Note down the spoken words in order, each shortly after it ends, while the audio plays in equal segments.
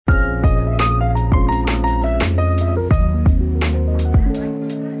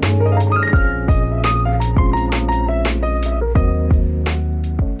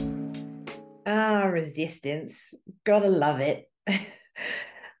resistance. Gotta love it.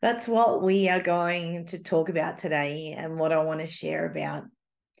 That's what we are going to talk about today and what I want to share about.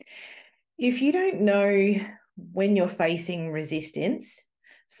 If you don't know when you're facing resistance,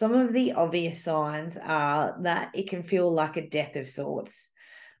 some of the obvious signs are that it can feel like a death of sorts.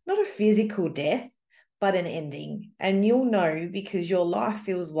 Not a physical death, but an ending. And you'll know because your life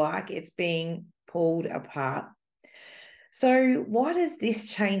feels like it's being pulled apart. So, why does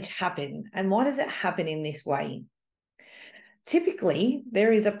this change happen? And why does it happen in this way? Typically,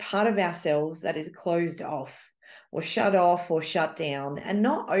 there is a part of ourselves that is closed off or shut down and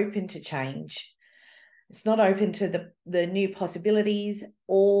not open to change. It's not open to the new possibilities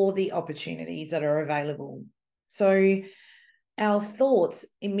or the opportunities that are available. So, our thoughts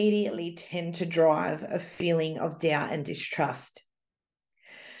immediately tend to drive a feeling of doubt and distrust.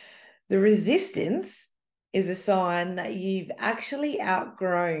 The resistance is a sign that you've actually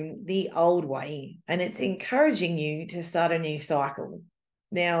outgrown the old way and it's encouraging you to start a new cycle.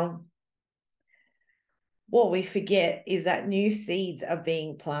 Now, what we forget is that new seeds are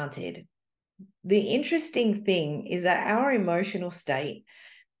being planted. The interesting thing is that our emotional state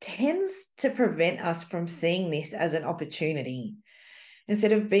tends to prevent us from seeing this as an opportunity.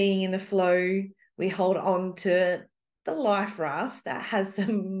 Instead of being in the flow, we hold on to the life raft that has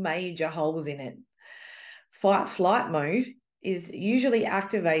some major holes in it. Fight flight mode is usually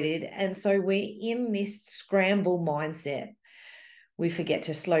activated, and so we're in this scramble mindset. We forget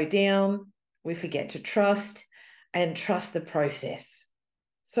to slow down, we forget to trust and trust the process.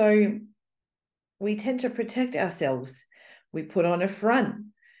 So we tend to protect ourselves. We put on a front.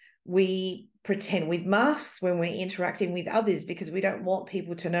 We pretend with masks when we're interacting with others because we don't want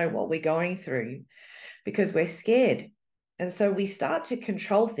people to know what we're going through, because we're scared. And so we start to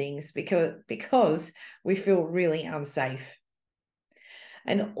control things because we feel really unsafe.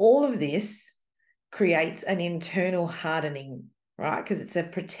 And all of this creates an internal hardening, right? Because it's a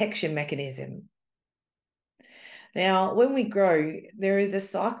protection mechanism. Now, when we grow, there is a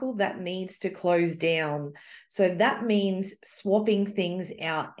cycle that needs to close down. So that means swapping things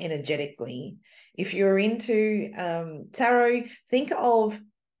out energetically. If you're into tarot, think of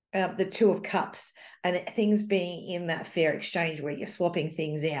the Two of Cups and things being in that fair exchange where you're swapping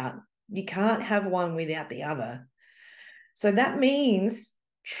things out. You can't have one without the other. So that means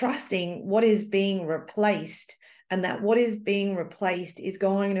trusting what is being replaced, and that what is being replaced is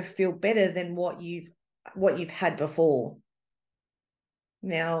going to feel better than what you've had before.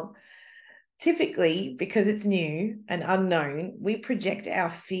 Now, typically, because it's new and unknown, we project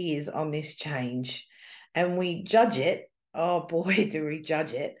our fears on this change and we judge it. Oh boy, do we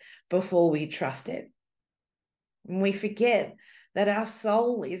judge it before we trust it. And we forget that our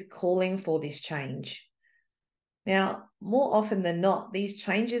soul is calling for this change. Now, more often than not, these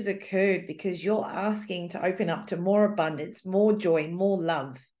changes occurred because you're asking to open up to more abundance, more joy, more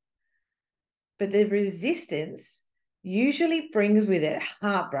love. But the resistance usually brings with it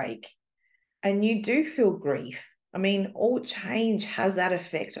heartbreak, and you do feel grief. I mean, all change has that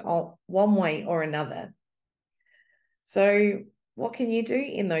effect on one way or another. So what can you do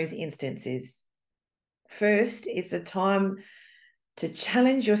in those instances? First, it's a time to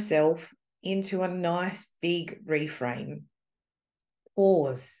challenge yourself into a nice big reframe.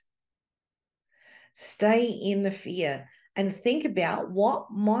 Pause. Stay in the fear and think about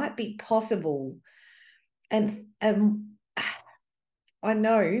what might be possible. And I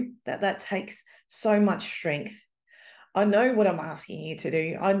know that takes so much strength. I know what I'm asking you to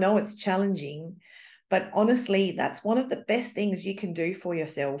do. I know it's challenging, but honestly, that's one of the best things you can do for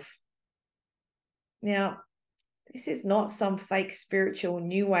yourself. Now, this is not some fake spiritual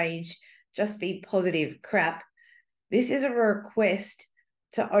new age, just be positive crap. This is a request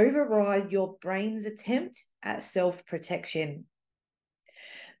to override your brain's attempt at self-protection.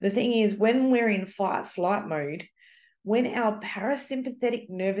 The thing is, when we're in fight-flight mode, when our parasympathetic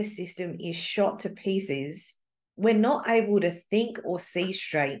nervous system is shot to pieces, we're not able to think or see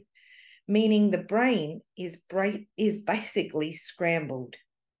straight, meaning the brain is basically scrambled.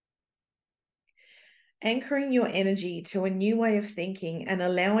 Anchoring your energy to a new way of thinking and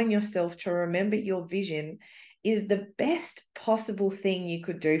allowing yourself to remember your vision is the best possible thing you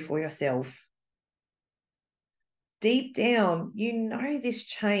could do for yourself. Deep down, you know this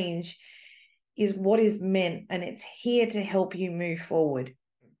change is what is meant, and it's here to help you move forward.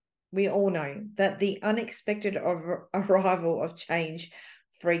 We all know that the unexpected arrival of change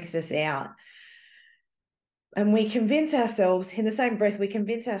freaks us out. And we convince ourselves, in the same breath, we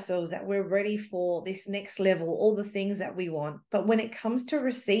convince ourselves that we're ready for this next level, all the things that we want. But when it comes to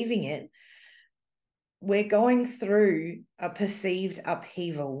receiving it, we're going through a perceived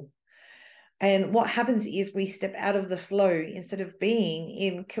upheaval. And what happens is we step out of the flow instead of being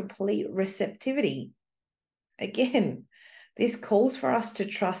in complete receptivity. Again, this calls for us to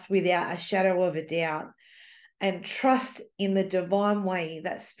trust without a shadow of a doubt and trust in the divine way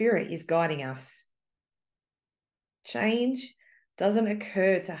that Spirit is guiding us. Change doesn't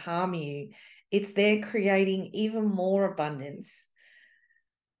occur to harm you. It's there creating even more abundance.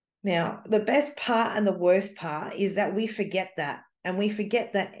 Now, the best part and the worst part is that we forget that, and we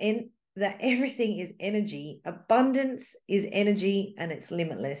forget that that everything is energy. Abundance is energy, and it's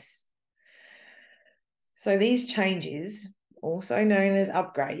limitless. So these changes, also known as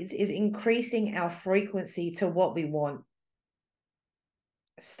upgrades, is increasing our frequency to what we want.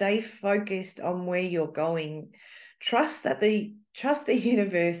 Stay focused on where you're going. Trust the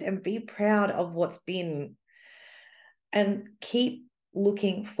universe and be proud of what's been, and keep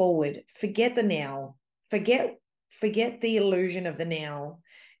looking forward. Forget the now. Forget the illusion of the now.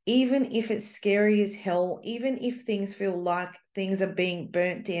 Even if it's scary as hell, even if things feel like things are being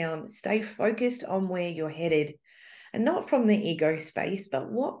burnt down, stay focused on where you're headed, and not from the ego space, but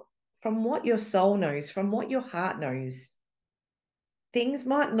from what your soul knows, from what your heart knows. Things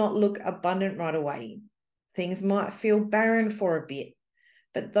might not look abundant right away. Things might feel barren for a bit,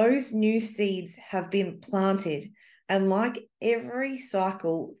 but those new seeds have been planted, and like every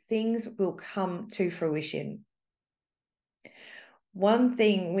cycle, things will come to fruition. One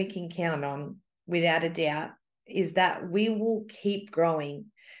thing we can count on without a doubt is that we will keep growing.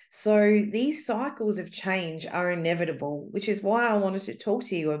 So these cycles of change are inevitable, which is why I wanted to talk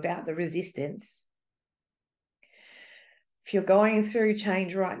to you about the resistance. If you're going through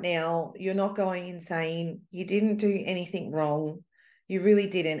change right now, you're not going insane. You didn't do anything wrong. You really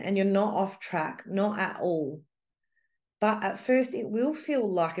didn't. And you're not off track, not at all. But at first, it will feel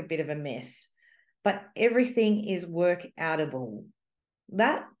like a bit of a mess. But everything is work outable.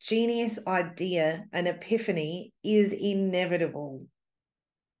 That genius idea and epiphany is inevitable.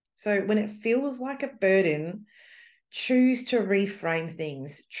 So when it feels like a burden, choose to reframe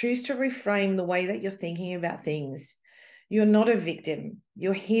things. Choose to reframe the way that you're thinking about things. You're not a victim.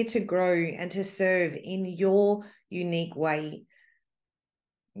 You're here to grow and to serve in your unique way.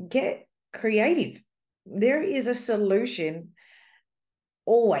 Get creative. There is a solution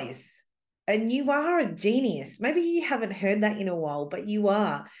always. And you are a genius. Maybe you haven't heard that in a while, but you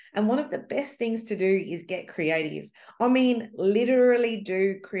are. And one of the best things to do is get creative. I mean, literally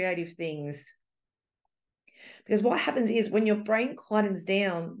do creative things. Because what happens is when your brain quietens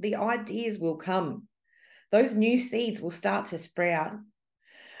down, the ideas will come. Those new seeds will start to sprout.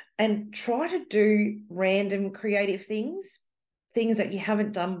 And try to do random creative things that you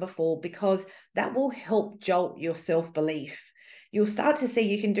haven't done before, because that will help jolt your self-belief. You'll start to see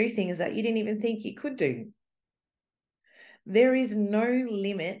you can do things that you didn't even think you could do. There is no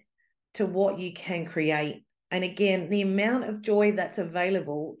limit to what you can create. And again, the amount of joy that's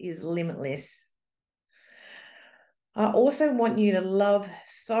available is limitless. I also want you to love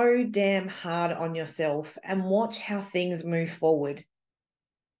so damn hard on yourself and watch how things move forward.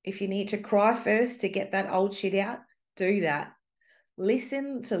 If you need to cry first to get that old shit out, do that.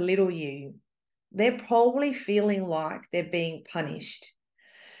 Listen to little you. They're probably feeling like they're being punished,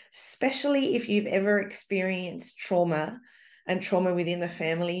 especially if you've ever experienced trauma and trauma within the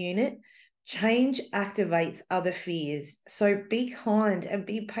family unit. Change activates other fears. So be kind and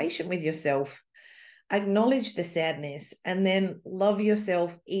be patient with yourself. Acknowledge the sadness and then love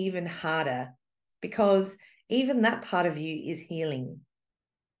yourself even harder, because even that part of you is healing.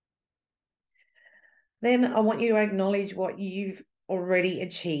 Then I want you to acknowledge what you've already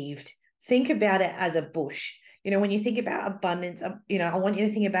achieved. Think about it as a bush. When you think about abundance, I want you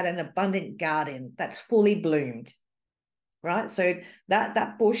to think about an abundant garden that's fully bloomed, right? So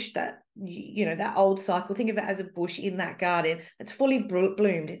that bush, that old cycle, think of it as a bush in that garden that's fully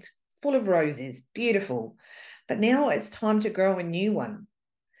bloomed. It's full of roses, beautiful. But now it's time to grow a new one.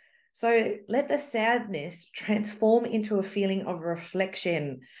 So let the sadness transform into a feeling of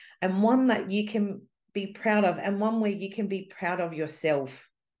reflection, and one that you can be proud of, and one where you can be proud of yourself.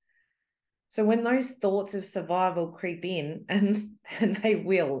 So when those thoughts of survival creep in, and they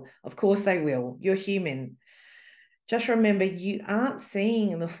will, of course they will, you're human. Just remember, you aren't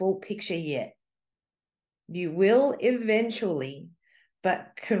seeing the full picture yet. You will eventually,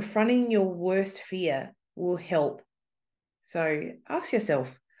 but confronting your worst fear will help. So ask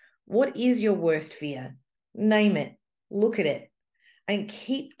yourself, what is your worst fear? Name it, look at it, and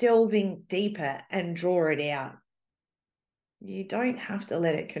keep delving deeper and draw it out. You don't have to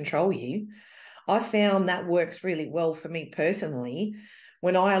let it control you. I found that works really well for me personally.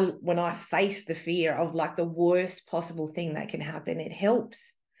 When I face the fear of like the worst possible thing that can happen, it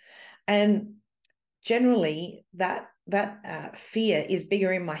helps. And generally, that fear is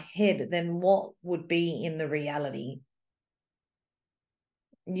bigger in my head than what would be in the reality.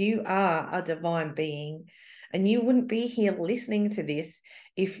 You are a divine being, and you wouldn't be here listening to this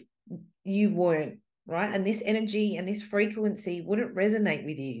if you weren't, right? And this energy and this frequency wouldn't resonate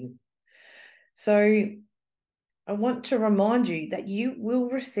with you. So I want to remind you that you will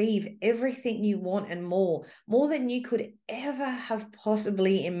receive everything you want and more than you could ever have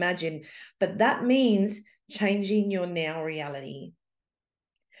possibly imagined. But that means changing your now reality.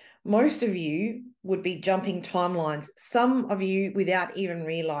 Most of you would be jumping timelines, some of you without even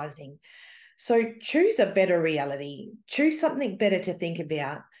realizing. So choose a better reality, choose something better to think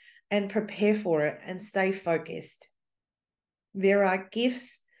about and prepare for it and stay focused. There are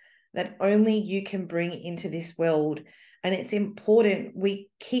gifts that only you can bring into this world, and it's important we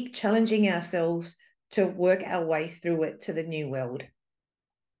keep challenging ourselves to work our way through it to the new world.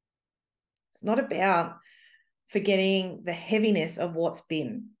 It's not about forgetting the heaviness of what's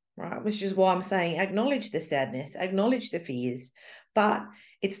been, right? Which is why I'm saying acknowledge the sadness, acknowledge the fears, but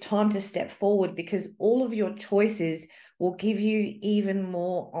it's time to step forward because all of your choices will give you even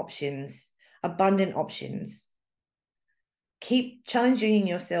more options, abundant options. Keep challenging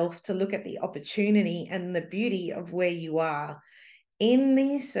yourself to look at the opportunity and the beauty of where you are in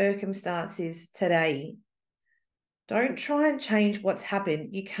these circumstances today. Don't try and change what's happened.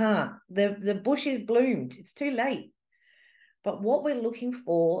 You can't. The bush is bloomed. It's too late. But what we're looking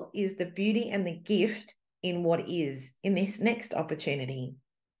for is the beauty and the gift in what is in this next opportunity.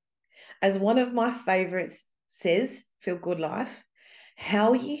 As one of my favorites says, Feel Good Life,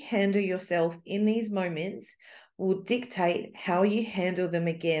 how you handle yourself in these moments will dictate how you handle them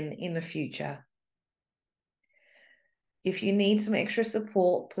again in the future. If you need some extra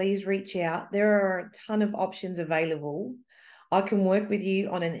support, please reach out. There are a ton of options available. I can work with you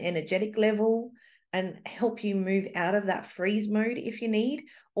on an energetic level and help you move out of that freeze mode if you need,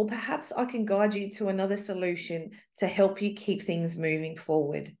 or perhaps I can guide you to another solution to help you keep things moving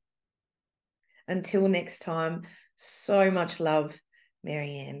forward. Until next time, so much love,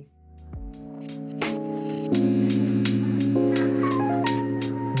 Marianne.